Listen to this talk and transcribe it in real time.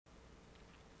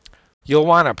You'll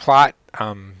want to plot,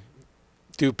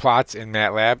 do plots in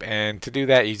Matlab, and to do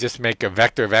that, you just make a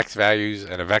vector of x values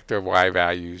and a vector of y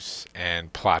values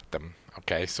and plot them.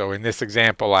 Okay, so in this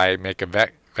example, I make a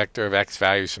vector of x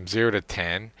values from 0 to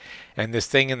 10, and this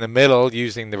thing in the middle,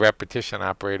 using the repetition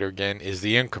operator again, is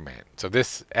the increment. So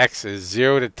this x is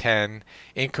 0 to 10,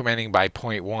 incrementing by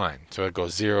 0.1. So it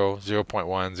goes 0, 0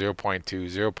 0.1, 0 0.2,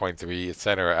 0 0.3,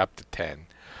 etc., up to 10.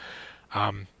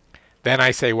 Um, then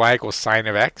I say y equals sine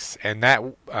of x, and that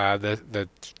the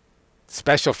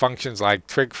special functions like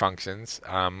trig functions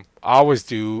always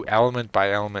do element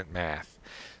by element math.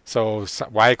 So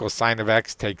y equals sine of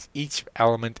x takes each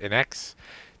element in x,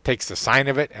 takes the sine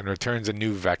of it, and returns a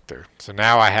new vector. So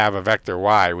now I have a vector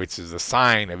y, which is the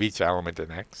sine of each element in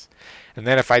x. And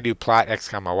then if I do plot x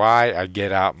comma y, I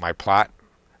get out my plot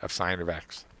of sine of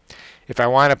x. If I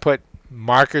want to put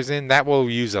markers in, that will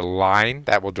use a line,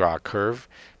 that will draw a curve.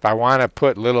 If I want to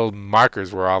put little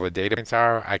markers where all the data points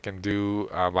are, I can do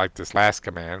like this last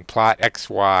command, plot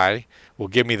xy will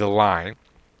give me the line.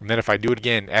 And then if I do it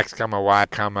again, x comma y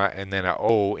comma and then a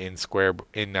o in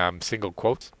single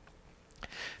quotes,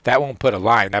 that won't put a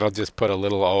line. That'll just put a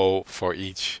little o for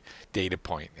each data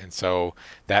point. And so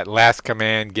that last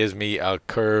command gives me a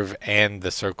curve and the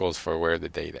circles for where the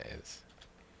data is.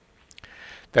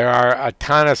 There are a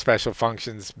ton of special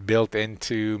functions built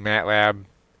into MATLAB.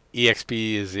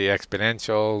 exp is the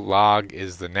exponential, log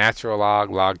is the natural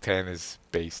log 10 is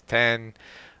base 10,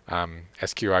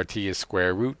 sqrt is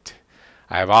square root.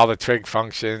 I have all the trig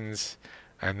functions,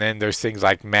 and then there's things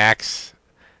like max,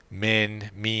 min,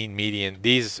 mean, median.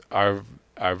 These are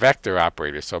vector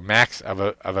operators. So max of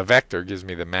a vector gives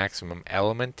me the maximum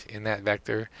element in that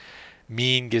vector.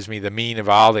 Mean gives me the mean of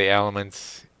all the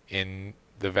elements in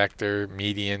the vector.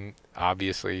 Median,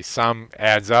 obviously, sum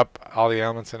adds up all the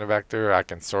elements in a vector. I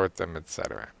can sort them,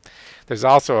 etc. There's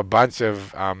also a bunch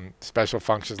of special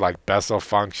functions like Bessel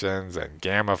functions and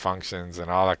gamma functions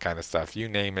and all that kind of stuff. You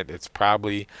name it, it's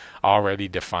probably already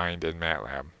defined in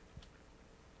MATLAB.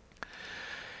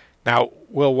 Now,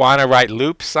 we'll want to write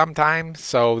loops sometimes,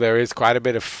 so there is quite a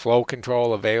bit of flow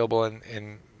control available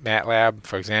in MATLAB.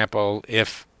 For example,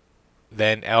 if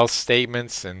then else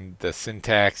statements, and the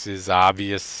syntax is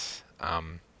obvious.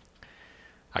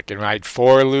 I can write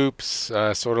for loops,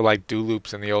 sort of like do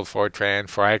loops in the old Fortran.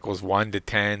 For I equals 1 to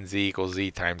 10, z equals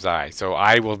z times I. So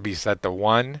I will be set to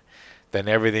 1, then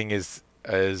everything is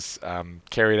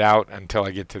carried out until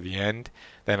I get to the end.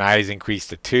 Then I is increased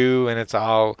to 2, and it's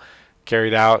all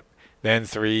carried out. Then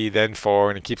 3, then 4,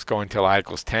 and it keeps going until I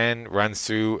equals 10, runs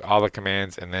through all the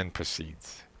commands, and then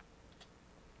proceeds.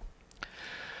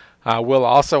 We'll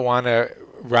also want to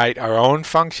write our own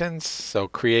functions, so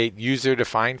create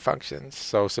user-defined functions.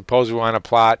 So suppose we want to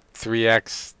plot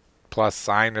 3x plus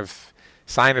sine of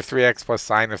 3x plus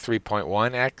sine of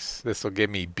 3.1x. This will give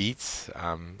me beats,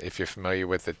 if you're familiar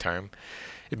with the term.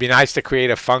 It'd be nice to create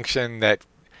a function that,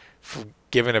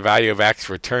 given a value of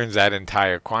x, returns that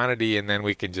entire quantity, and then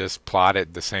we can just plot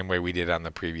it the same way we did on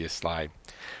the previous slide.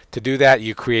 To do that,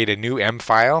 you create a new M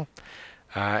file.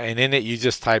 And in it you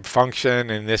just type function,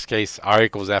 in this case r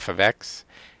equals f of x,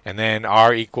 and then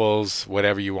r equals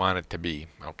whatever you want it to be.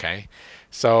 Okay,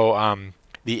 so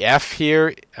the f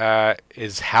here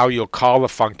is how you'll call the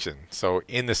function. So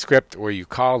in the script where you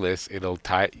call this,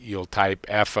 you'll type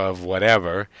f of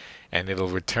whatever, and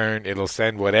it'll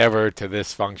send whatever to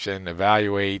this function,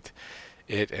 evaluate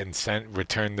it, and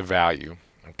return the value.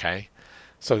 Okay,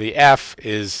 so the f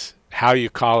is how you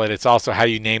call it. It's also how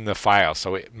you name the file.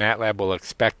 So MATLAB will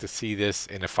expect to see this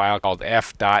in a file called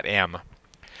f.m.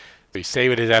 So you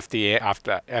save it as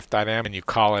f.m and you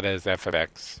call it as f of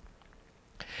x.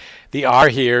 The r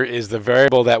here is the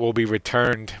variable that will be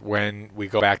returned when we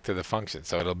go back to the function.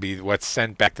 So it'll be what's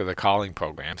sent back to the calling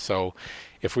program. So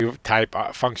if we type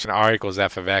function r equals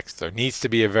f of x, there needs to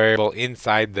be a variable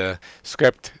inside the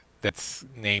script that's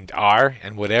named r,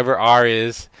 and whatever r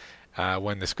is,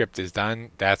 when the script is done,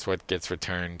 that's what gets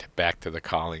returned back to the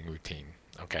calling routine.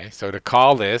 Okay, so to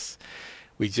call this,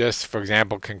 we just, for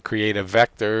example, can create a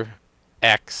vector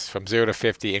x from 0 to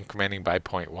 50 incrementing by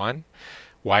 0.1.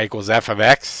 Y equals f of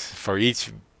x. For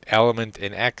each element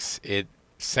in x, it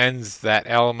sends that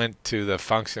element to the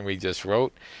function we just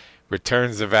wrote,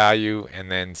 returns the value, and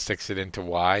then sticks it into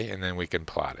y, and then we can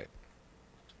plot it.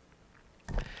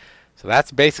 So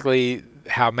that's basically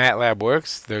how MATLAB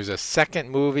works. There's a second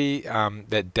movie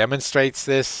that demonstrates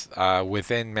this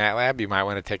within MATLAB. You might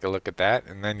want to take a look at that,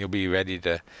 and then you'll be ready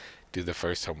to do the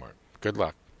first homework. Good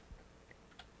luck.